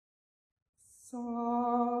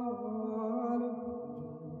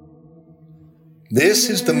This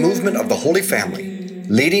is the movement of the Holy Family,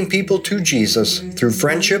 leading people to Jesus through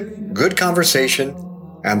friendship, good conversation,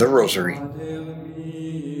 and the Rosary.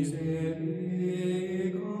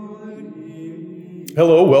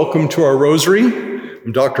 Hello, welcome to our Rosary.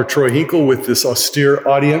 I'm Dr. Troy Hinkle with this austere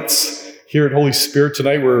audience here at Holy Spirit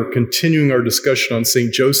tonight. We're continuing our discussion on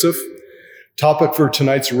St. Joseph. Topic for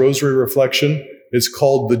tonight's Rosary reflection is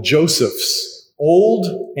called the Josephs, Old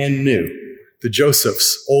and New. The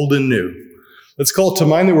Josephs, Old and New. Let's call to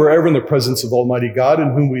mind that we're ever in the presence of Almighty God,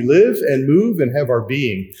 in whom we live and move and have our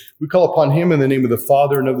being. We call upon him in the name of the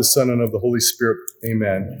Father, and of the Son, and of the Holy Spirit.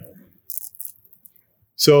 Amen.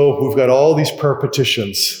 So we've got all these prayer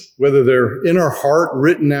petitions, whether they're in our heart,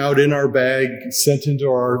 written out in our bag, sent into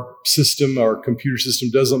our system, our computer system,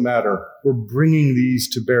 doesn't matter. We're bringing these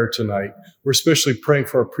to bear tonight. We're especially praying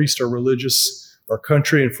for our priests, our religious, our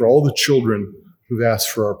country, and for all the children who've asked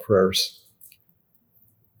for our prayers.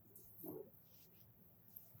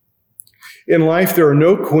 In life, there are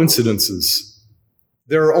no coincidences.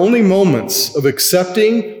 There are only moments of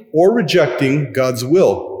accepting or rejecting God's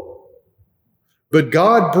will. But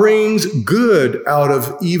God brings good out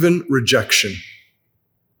of even rejection.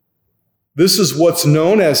 This is what's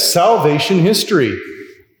known as salvation history,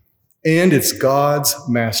 and it's God's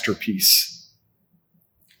masterpiece.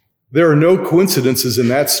 There are no coincidences in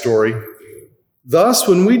that story. Thus,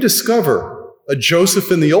 when we discover a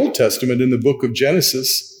Joseph in the Old Testament in the book of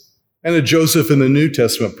Genesis, and a Joseph in the New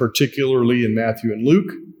Testament, particularly in Matthew and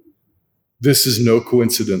Luke, this is no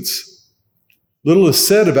coincidence. Little is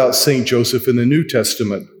said about St. Joseph in the New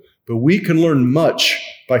Testament, but we can learn much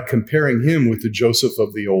by comparing him with the Joseph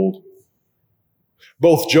of the Old.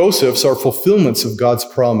 Both Josephs are fulfillments of God's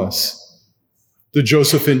promise. The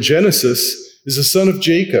Joseph in Genesis is a son of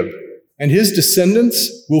Jacob, and his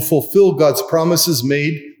descendants will fulfill God's promises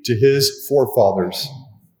made to his forefathers.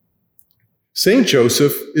 Saint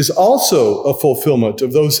Joseph is also a fulfillment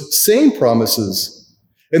of those same promises,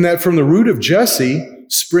 in that from the root of Jesse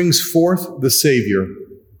springs forth the Savior.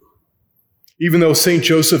 Even though Saint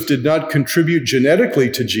Joseph did not contribute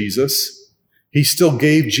genetically to Jesus, he still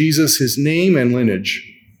gave Jesus his name and lineage,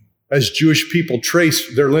 as Jewish people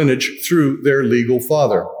traced their lineage through their legal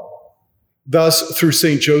father. Thus, through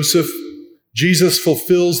Saint Joseph, Jesus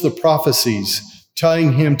fulfills the prophecies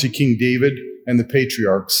tying him to King David and the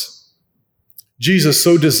patriarchs. Jesus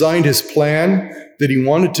so designed his plan that he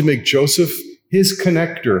wanted to make Joseph his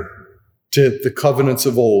connector to the covenants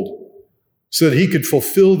of old, so that he could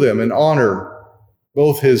fulfill them and honor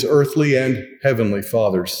both his earthly and heavenly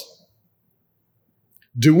fathers.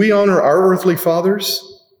 Do we honor our earthly fathers?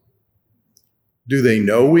 Do they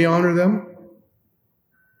know we honor them?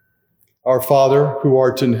 Our Father, who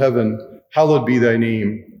art in heaven, hallowed be thy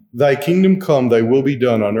name. Thy kingdom come, thy will be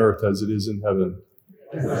done on earth as it is in heaven.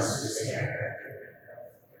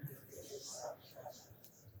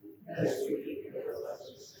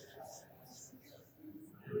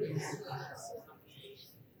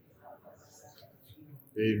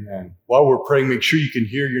 Amen. While we're praying, make sure you can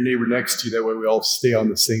hear your neighbor next to you. That way we all stay on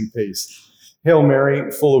the same pace. Hail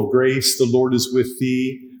Mary, full of grace, the Lord is with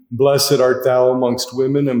thee. Blessed art thou amongst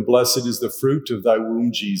women, and blessed is the fruit of thy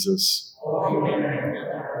womb, Jesus.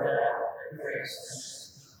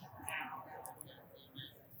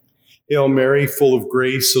 Hail Mary, full of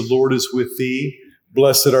grace, the Lord is with thee.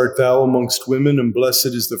 Blessed art thou amongst women, and blessed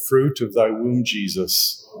is the fruit of thy womb,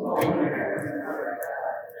 Jesus.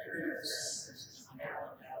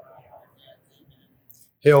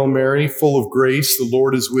 Hail Mary, full of grace, the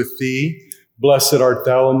Lord is with thee. Blessed art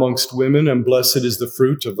thou amongst women, and blessed is the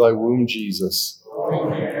fruit of thy womb, Jesus.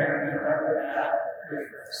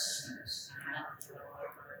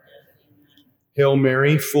 Hail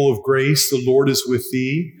Mary, full of grace, the Lord is with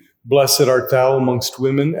thee. Blessed art thou amongst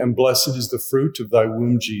women, and blessed is the fruit of thy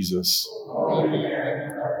womb, Jesus.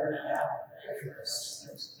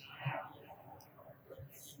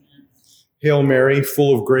 Hail Mary,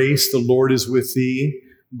 full of grace, the Lord is with thee.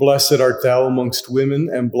 Blessed art thou amongst women,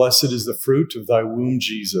 and blessed is the fruit of thy womb,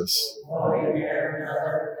 Jesus.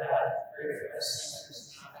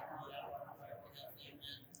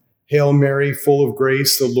 Hail Mary, full of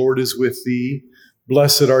grace, the Lord is with thee.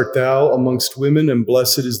 Blessed art thou amongst women, and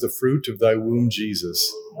blessed is the fruit of thy womb,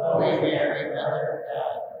 Jesus.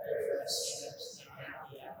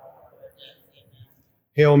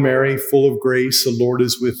 Hail Mary, full of grace, the Lord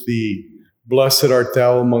is with thee. Blessed art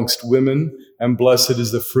thou amongst women, and blessed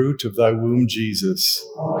is the fruit of thy womb, Jesus.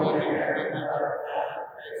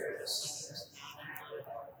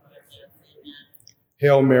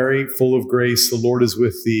 Hail Mary, full of grace, the Lord is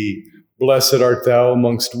with thee. Blessed art thou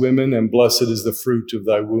amongst women, and blessed is the fruit of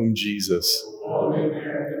thy womb, Jesus.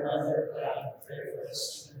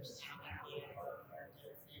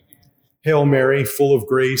 Hail Mary, full of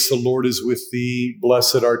grace, the Lord is with thee.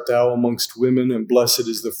 Blessed art thou amongst women, and blessed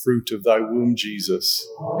is the fruit of thy womb, Jesus.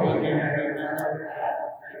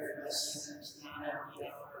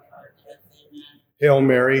 Hail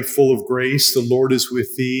Mary, full of grace, the Lord is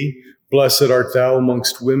with thee. Blessed art thou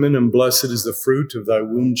amongst women, and blessed is the fruit of thy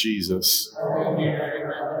womb, Jesus.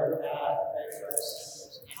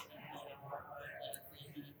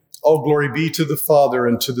 All glory be to the Father,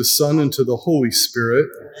 and to the Son, and to the Holy Spirit.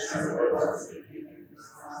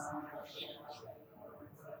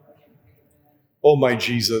 O my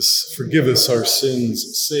Jesus, forgive us our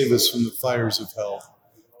sins, save us from the fires of hell.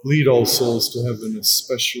 Lead all souls to heaven,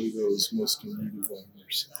 especially those most in need of thy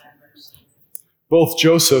mercy. Both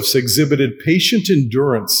Josephs exhibited patient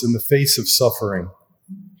endurance in the face of suffering.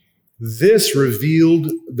 This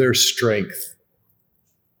revealed their strength.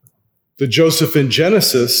 The Joseph in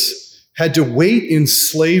Genesis had to wait in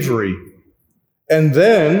slavery and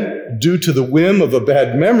then, due to the whim of a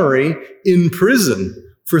bad memory, in prison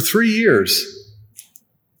for 3 years.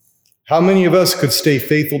 How many of us could stay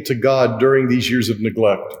faithful to God during these years of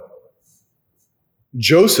neglect?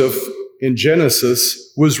 Joseph in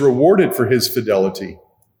Genesis was rewarded for his fidelity,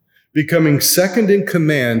 becoming second in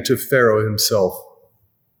command to Pharaoh himself.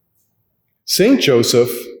 Saint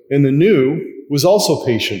Joseph in the New was also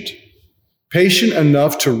patient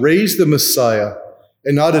enough to raise the Messiah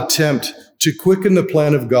and not attempt to quicken the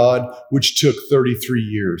plan of God, which took 33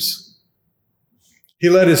 years. He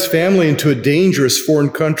led his family into a dangerous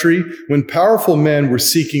foreign country when powerful men were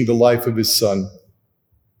seeking the life of his son.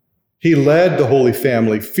 He led the Holy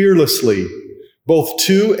Family fearlessly, both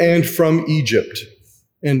to and from Egypt.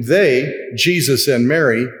 And they, Jesus and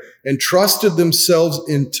Mary, entrusted themselves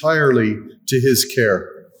entirely to his care.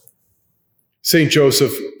 Saint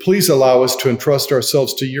Joseph, please allow us to entrust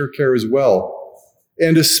ourselves to your care as well.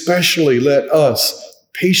 And especially let us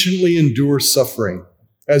patiently endure suffering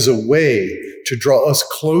as a way to draw us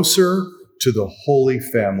closer to the Holy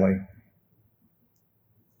Family.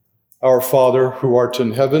 Our Father, who art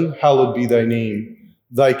in heaven, hallowed be thy name.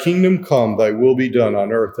 Thy kingdom come, thy will be done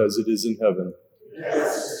on earth as it is in heaven.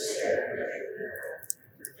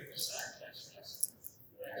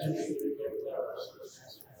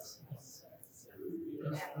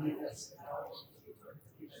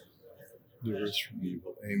 Deliver us from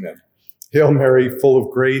evil. Amen. Hail Mary, full of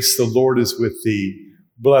grace, the Lord is with thee.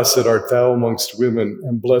 Blessed art thou amongst women,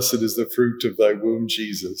 and blessed is the fruit of thy womb,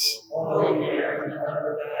 Jesus.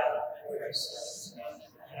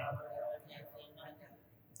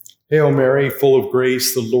 Hail Mary, full of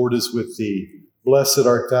grace, the Lord is with thee. Blessed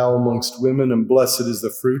art thou amongst women, and blessed is the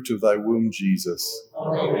fruit of thy womb, Jesus.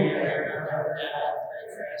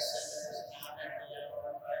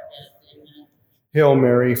 Hail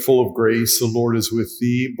Mary, full of grace, the Lord is with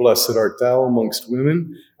thee. Blessed art thou amongst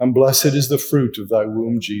women, and blessed is the fruit of thy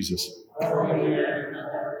womb, Jesus.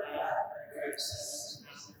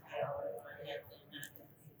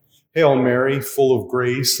 Hail Mary, full of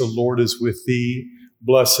grace, the Lord is with thee.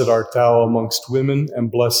 Blessed art thou amongst women,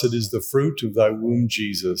 and blessed is the fruit of thy womb,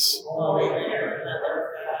 Jesus.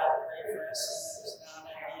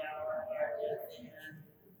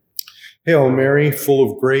 Hail Mary, full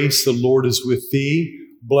of grace, the Lord is with thee.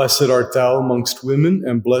 Blessed art thou amongst women,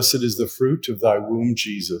 and blessed is the fruit of thy womb,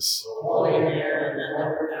 Jesus.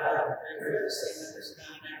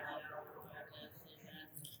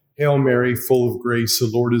 Hail Mary, full of grace, the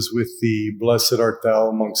Lord is with thee. Blessed art thou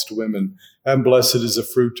amongst women, and blessed is the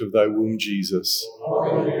fruit of thy womb, Jesus.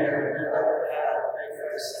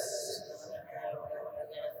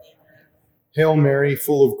 Hail Mary,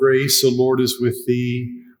 full of grace, the Lord is with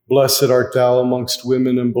thee. Blessed art thou amongst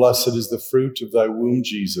women, and blessed is the fruit of thy womb,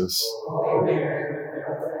 Jesus.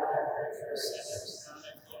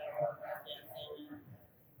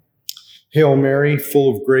 Hail Mary,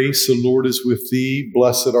 full of grace, the Lord is with thee.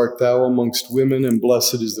 Blessed art thou amongst women, and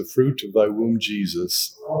blessed is the fruit of thy womb,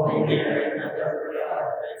 Jesus.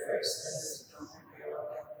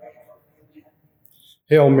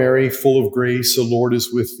 Hail Mary, full of grace, the Lord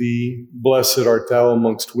is with thee. Blessed art thou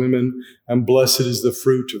amongst women, and blessed is the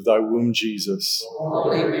fruit of thy womb, Jesus.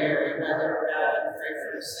 Holy Mary, Mother of God, pray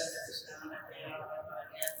for us sinners now and at the hour of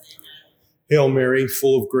our death. Amen. Hail Mary,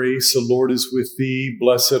 full of grace, the Lord is with thee.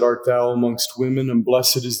 Blessed art thou amongst women, and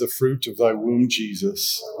blessed is the fruit of thy womb,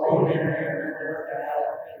 Jesus. Holy Mary, Mother of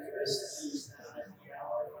God, pray for us sinners now and at the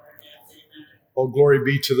hour of our death. Amen. All glory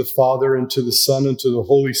be to the Father, and to the Son, and to the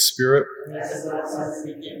Holy Spirit. As it was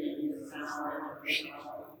in the beginning, now and ever shall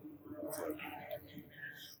be, world without end. Amen.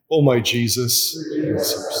 O my Jesus,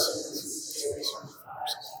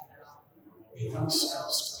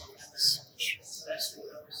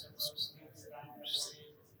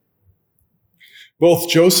 both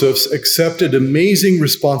Josephs accepted amazing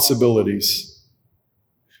responsibilities.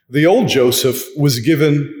 The old Joseph was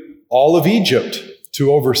given all of Egypt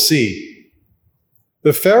to oversee.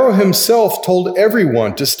 The Pharaoh himself told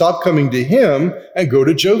everyone to stop coming to him and go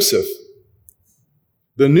to Joseph.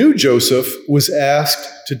 The new Joseph was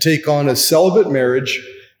asked to take on a celibate marriage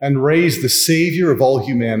and raise the Savior of all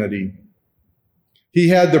humanity. He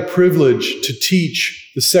had the privilege to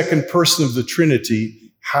teach the second person of the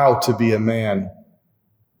Trinity how to be a man.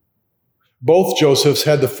 Both Josephs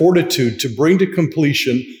had the fortitude to bring to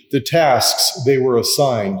completion the tasks they were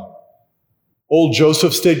assigned. Old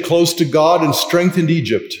Joseph stayed close to God and strengthened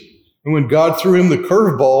Egypt. And when God threw him the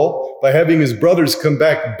curveball by having his brothers come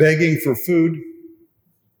back begging for food,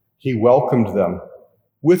 he welcomed them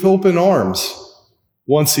with open arms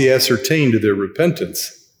once he ascertained their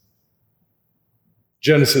repentance.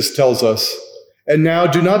 Genesis tells us, "And now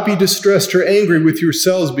do not be distressed or angry with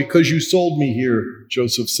yourselves because you sold me here,"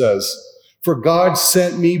 Joseph says, "for God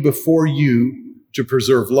sent me before you to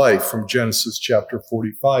preserve life," from Genesis chapter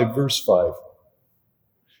 45, verse 5.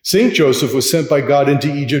 St. Joseph was sent by God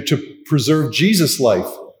into Egypt to preserve Jesus'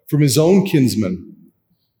 life from his own kinsmen.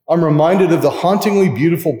 I'm reminded of the hauntingly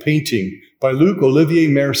beautiful painting by Luc Olivier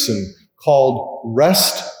Merson called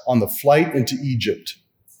Rest on the Flight into Egypt,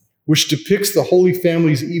 which depicts the Holy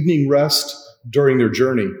Family's evening rest during their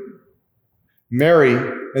journey. Mary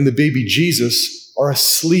and the baby Jesus are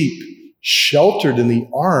asleep, sheltered in the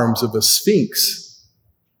arms of a sphinx,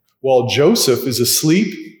 while Joseph is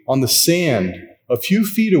asleep on the sand a few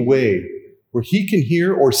feet away, where he can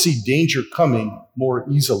hear or see danger coming more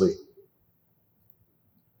easily.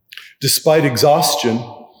 Despite exhaustion,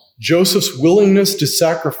 Joseph's willingness to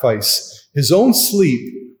sacrifice his own sleep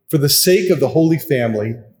for the sake of the Holy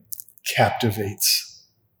Family captivates.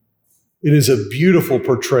 It is a beautiful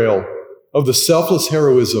portrayal of the selfless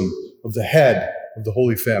heroism of the head of the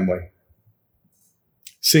Holy Family.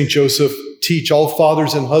 St. Joseph, teach all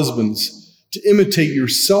fathers and husbands to imitate your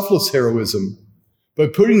selfless heroism by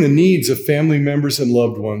putting the needs of family members and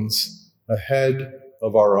loved ones ahead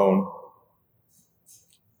of our own.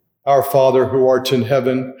 Our Father, who art in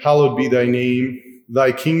heaven, hallowed be thy name.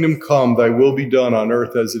 Thy kingdom come, thy will be done on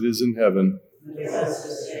earth as it is in heaven.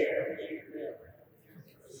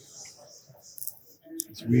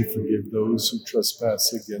 As we forgive those who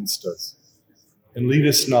trespass against us. And lead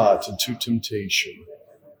us not into temptation,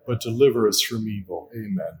 but deliver us from evil.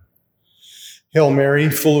 Amen. Hail Mary,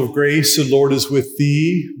 full of grace, the Lord is with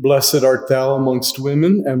thee. Blessed art thou amongst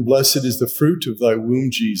women, and blessed is the fruit of thy womb,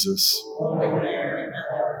 Jesus. Holy Mary, Mother of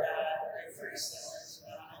God, pray for us sinners,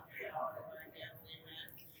 now and at the hour of our death.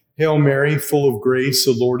 Amen. Hail Mary, full of grace,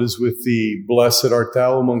 the Lord is with thee. Blessed art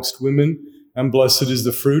thou amongst women, and blessed is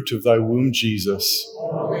the fruit of thy womb, Jesus.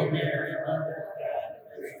 Holy Mary, Mother of God,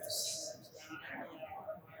 pray for us sinners, now and at the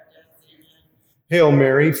hour of our death. Amen. Hail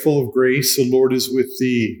Mary, full of grace, the Lord is with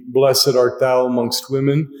thee. Blessed art thou amongst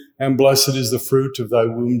women, and blessed is the fruit of thy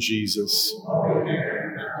womb, Jesus. Holy Mary,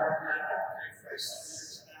 Mother of God, pray for us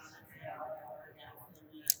sinners, now and at the hour of our death.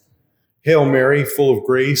 Amen. Hail Mary, full of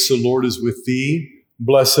grace, the Lord is with thee.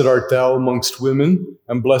 Blessed art thou amongst women,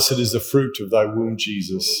 and blessed is the fruit of thy womb,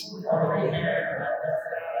 Jesus. Holy Mary, Mother of God, pray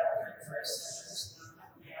for us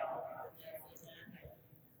sinners, now and at the hour of our death. Amen.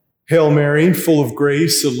 Hail Mary, full of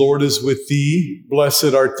grace, the Lord is with thee.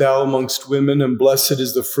 Blessed art thou amongst women, and blessed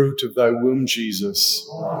is the fruit of thy womb, Jesus.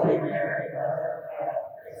 Holy Mary, Mother of God,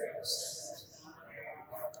 pray for us sinners, now and at the hour of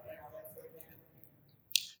our death.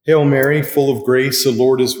 Amen. Hail Mary, full of grace, the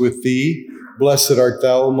Lord is with thee. Blessed art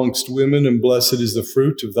thou amongst women, and blessed is the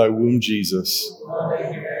fruit of thy womb, Jesus. Holy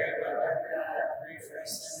Mary, Mother of God, pray for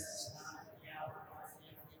us sinners, now and at the hour of our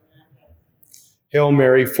death. Amen. Hail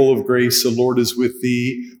Mary, full of grace, the Lord is with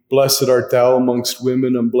thee. Blessed art thou amongst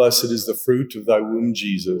women, and blessed is the fruit of thy womb,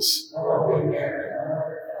 Jesus. Holy Mary, Mother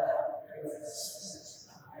of God, pray for us sinners,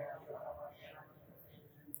 now and at the hour of our death.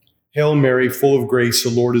 Amen. Hail Mary, full of grace, the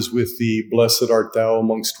Lord is with thee. Blessed art thou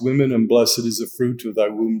amongst women, and blessed is the fruit of thy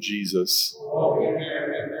womb, Jesus. Holy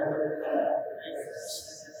Mary, Mother of God, pray for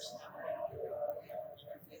us sinners, now and at the hour of our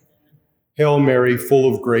death. Amen. Hail Mary,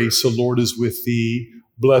 full of grace, the Lord is with thee.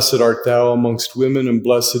 Blessed art thou amongst women, and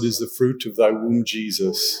blessed is the fruit of thy womb,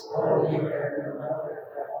 Jesus. Holy Mary, Mother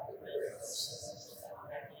of God, pray for us sinners, now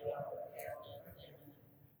and at the hour of our death. Amen.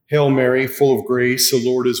 Hail Mary, full of grace, the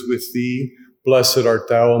Lord is with thee. Blessed art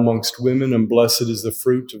thou amongst women, and blessed is the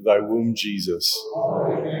fruit of thy womb, Jesus.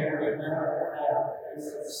 Holy Mary, Mother of God, pray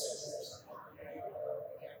for us sinners, now and at the hour of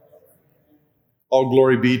our death. Amen. All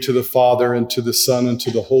glory be to the Father, and to the Son, and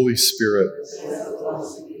to the Holy Spirit.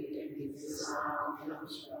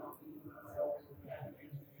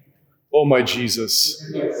 O my Jesus,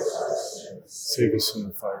 save us from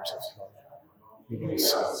the fires of hell. Lead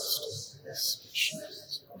us to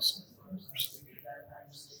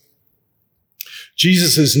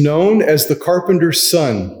Jesus is known as the carpenter's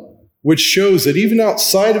son, which shows that even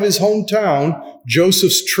outside of his hometown,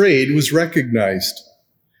 Joseph's trade was recognized.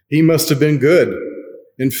 He must have been good.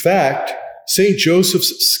 In fact, St.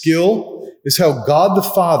 Joseph's skill is how God the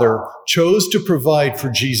Father chose to provide for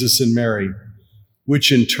Jesus and Mary,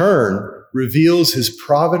 which in turn reveals his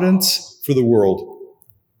providence for the world.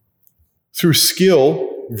 Through skill,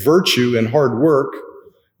 virtue, and hard work,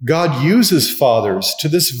 God uses fathers to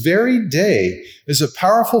this very day as a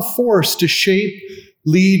powerful force to shape,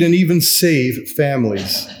 lead, and even save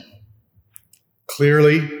families.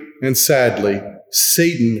 Clearly and sadly,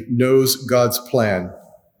 Satan knows God's plan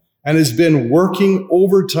and has been working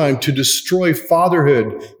overtime to destroy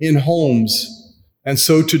fatherhood in homes and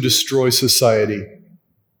so to destroy society.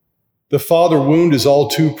 The father wound is all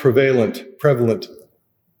too prevalent.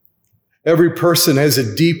 Every person has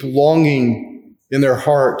a deep longing in their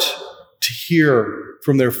heart to hear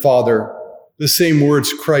from their father the same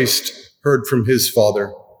words Christ heard from his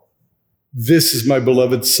Father. This is my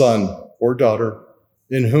beloved son or daughter,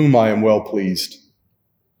 in whom I am well pleased.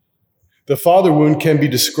 The father wound can be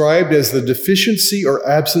described as the deficiency or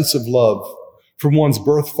absence of love from one's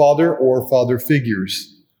birth father or father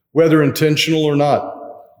figures, whether intentional or not.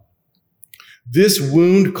 This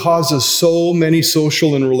wound causes so many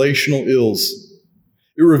social and relational ills.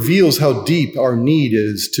 It reveals how deep our need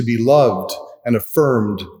is to be loved and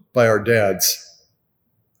affirmed by our dads.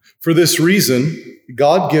 For this reason,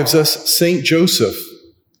 God gives us St. Joseph,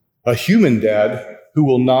 a human dad who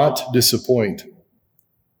will not disappoint.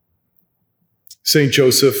 St.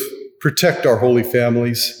 Joseph, protect our holy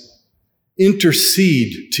families,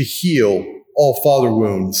 intercede to heal all father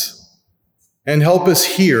wounds, and help us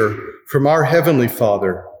hear from our Heavenly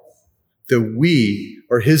Father that we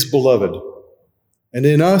are his beloved, and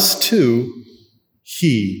in us too,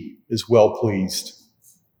 he is well pleased.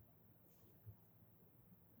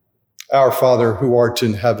 Our Father, who art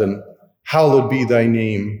in heaven, hallowed be thy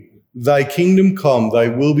name. Thy kingdom come, thy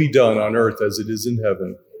will be done on earth as it is in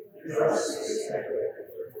heaven.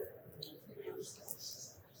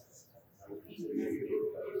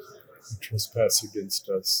 Trespass against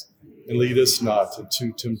us, and lead us not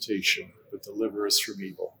into temptation, but deliver us from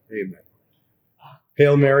evil. Amen.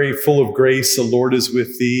 Hail Mary, full of grace, the Lord is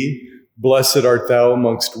with thee. Blessed art thou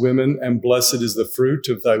amongst women, and blessed is the fruit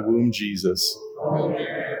of thy womb, Jesus.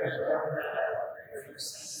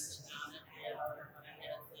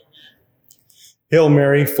 Hail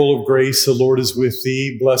Mary, full of grace, the Lord is with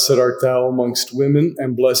thee. Blessed art thou amongst women,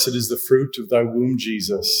 and blessed is the fruit of thy womb,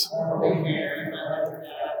 Jesus.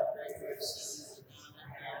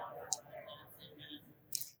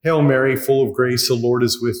 Hail Mary, full of grace, the Lord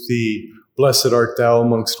is with thee. Blessed art thou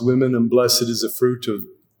amongst women, and blessed is the fruit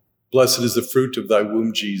of thy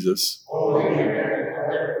womb, Jesus.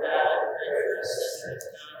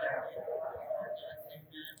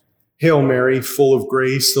 Hail Mary, full of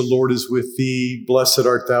grace, the Lord is with thee. Blessed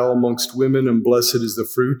art thou amongst women, and blessed is the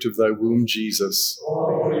fruit of thy womb, Jesus.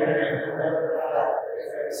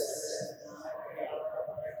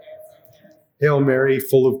 Hail Mary,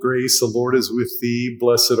 full of grace, the Lord is with thee.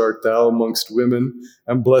 Blessed art thou amongst women,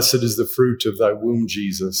 and blessed is the fruit of thy womb,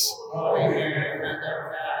 Jesus.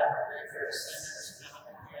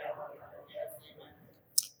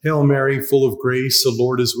 Hail Mary, full of grace, the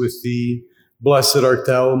Lord is with thee. Blessed art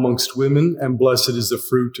thou amongst women, and blessed is the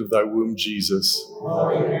fruit of thy womb, Jesus.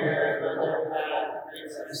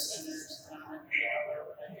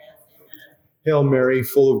 Hail Mary,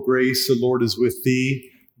 full of grace, the Lord is with thee.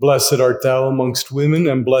 Blessed art thou amongst women,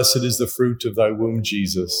 and blessed is the fruit of thy womb,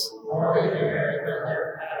 Jesus.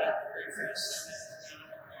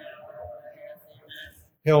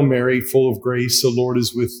 Hail Mary, full of grace, the Lord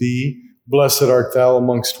is with thee. Blessed art thou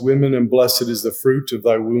amongst women, and blessed is the fruit of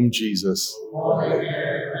thy womb, Jesus.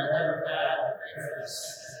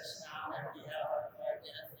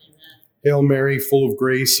 Hail Mary, full of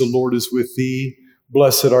grace, the Lord is with thee.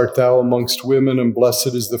 Blessed art thou amongst women, and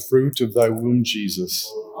blessed is the fruit of thy womb, Jesus.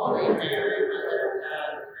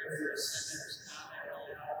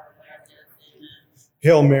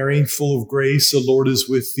 Hail Mary, full of grace, the Lord is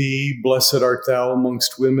with thee. Blessed art thou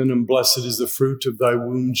amongst women, and blessed is the fruit of thy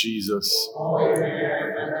womb, Jesus.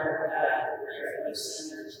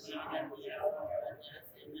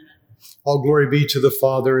 All glory be to the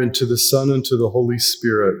Father, and to the Son, and to the Holy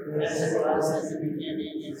Spirit.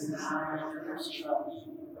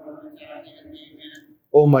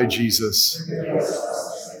 O my Jesus,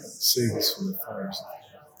 save us from the fires of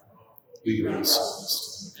hell. Lead our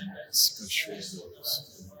souls to heaven, especially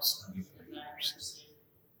those who most need thy mercy.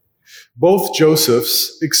 Both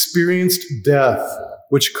Josephs experienced death,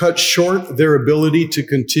 which cut short their ability to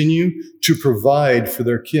continue to provide for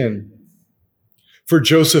their kin. For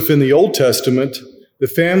Joseph in the Old Testament, the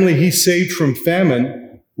family he saved from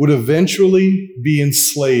famine would eventually be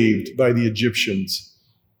enslaved by the Egyptians.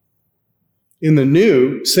 In the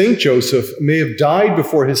New, St. Joseph may have died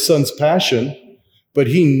before his son's passion, but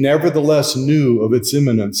he nevertheless knew of its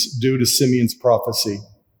imminence due to Simeon's prophecy.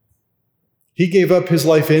 He gave up his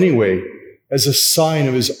life anyway as a sign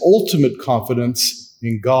of his ultimate confidence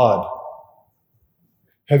in God.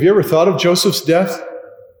 Have you ever thought of Joseph's death?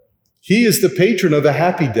 He is the patron of a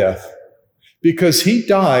happy death because he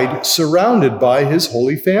died surrounded by his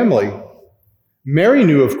holy family. Mary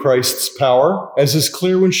knew of Christ's power, as is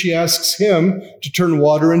clear when she asks him to turn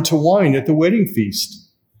water into wine at the wedding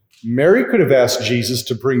feast. Mary could have asked Jesus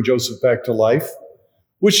to bring Joseph back to life,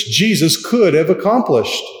 which Jesus could have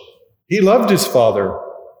accomplished. He loved his father.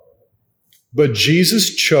 But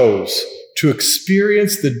Jesus chose to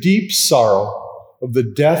experience the deep sorrow of the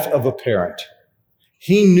death of a parent.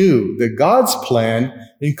 He knew that God's plan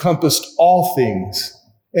encompassed all things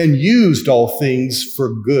and used all things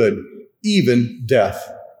for good, even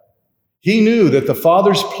death. He knew that the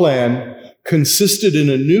Father's plan consisted in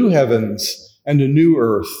a new heavens and a new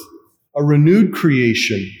earth, a renewed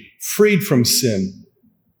creation, freed from sin.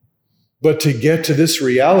 But to get to this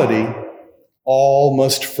reality, all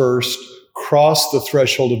must first cross the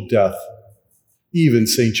threshold of death, even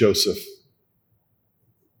St. Joseph.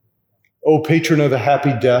 O patron of a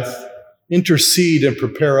happy death, intercede and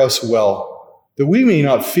prepare us well, that we may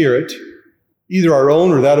not fear it, either our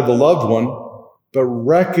own or that of a loved one, but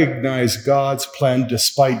recognize God's plan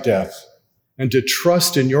despite death, and to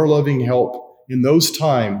trust in your loving help in those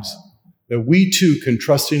times that we too can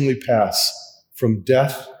trustingly pass from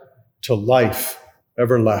death to life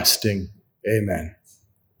everlasting. Amen.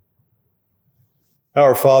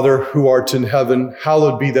 Our Father, who art in heaven,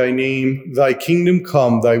 hallowed be thy name. Thy kingdom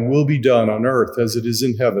come, thy will be done on earth as it is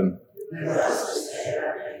in heaven.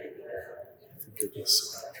 Forgive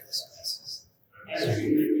us our trespasses, as we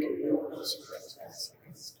forgive those who trespass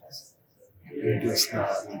against us. Lead us not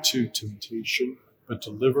into temptation, but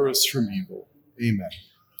deliver us from evil. Amen.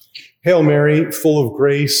 Hail Mary, full of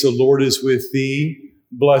grace, the Lord is with thee.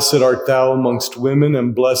 Blessed art thou amongst women,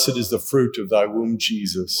 and blessed is the fruit of thy womb,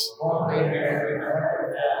 Jesus.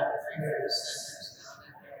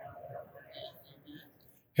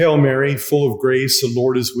 Hail Mary, full of grace, the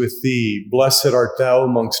Lord is with thee. Blessed art thou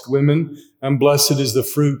amongst women, and blessed is the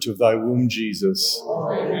fruit of thy womb, Jesus.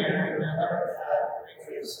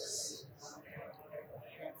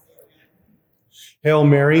 Hail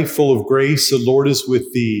Mary, full of grace, the Lord is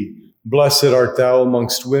with thee. Blessed art thou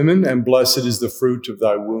amongst women, and blessed is the fruit of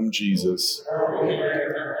thy womb, Jesus.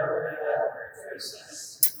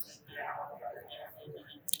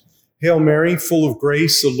 Hail Mary, full of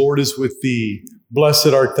grace, the Lord is with thee. Blessed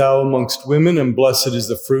art thou amongst women, and blessed is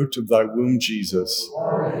the fruit of thy womb, Jesus.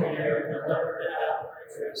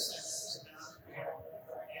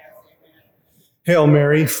 Hail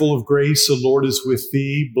Mary, full of grace, the Lord is with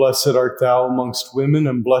thee. Blessed art thou amongst women,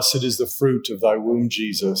 and blessed is the fruit of thy womb,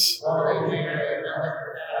 Jesus.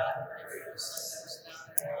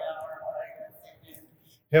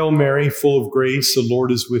 Hail Mary, full of grace, the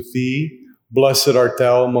Lord is with thee. Blessed art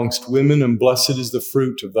thou amongst women, and blessed is the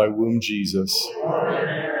fruit of thy womb, Jesus.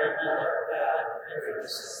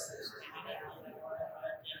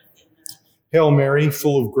 Hail Mary,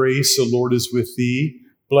 full of grace, the Lord is with thee.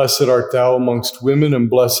 Blessed art thou amongst women, and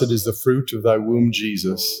blessed is the fruit of thy womb,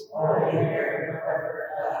 Jesus.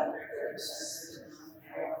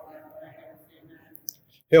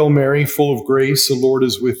 Hail Mary, full of grace, the Lord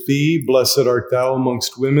is with thee. Blessed art thou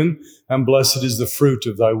amongst women, and blessed is the fruit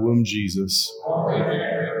of thy womb, Jesus.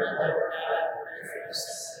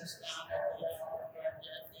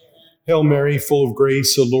 Hail Mary, full of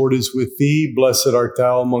grace, the Lord is with thee. Blessed art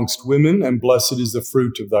thou amongst women, and blessed is the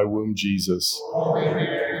fruit of thy womb, Jesus.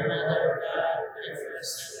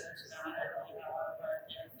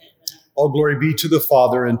 All glory be to the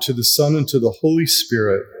Father, and to the Son, and to the Holy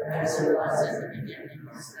Spirit.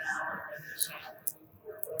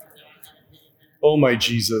 O my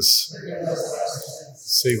Jesus,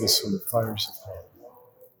 save us from the fires of hell.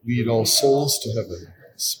 Lead all souls to heaven,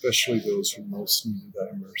 especially those who most need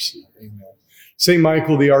thy mercy. Amen. Saint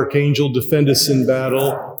Michael the Archangel, defend us in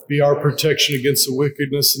battle. Be our protection against the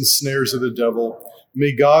wickedness and snares of the devil.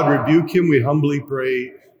 May God rebuke him, we humbly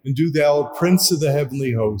pray. And do thou, Prince of the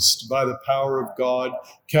heavenly host, by the power of God,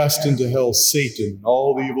 cast into hell Satan and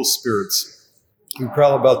all the evil spirits who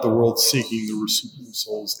prowl about the world seeking the pursuit of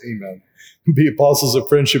souls. Amen. Be apostles of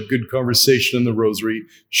friendship, good conversation, and the rosary.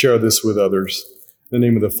 Share this with others. In the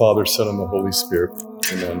name of the Father, Son, and the Holy Spirit.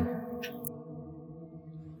 Amen.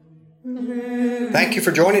 Thank you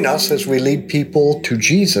for joining us as we lead people to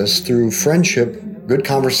Jesus through friendship, good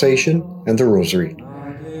conversation, and the rosary.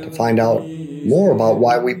 To find out more about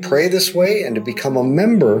why we pray this way and to become a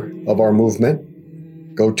member of our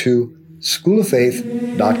movement, go to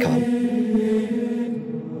schooloffaith.com.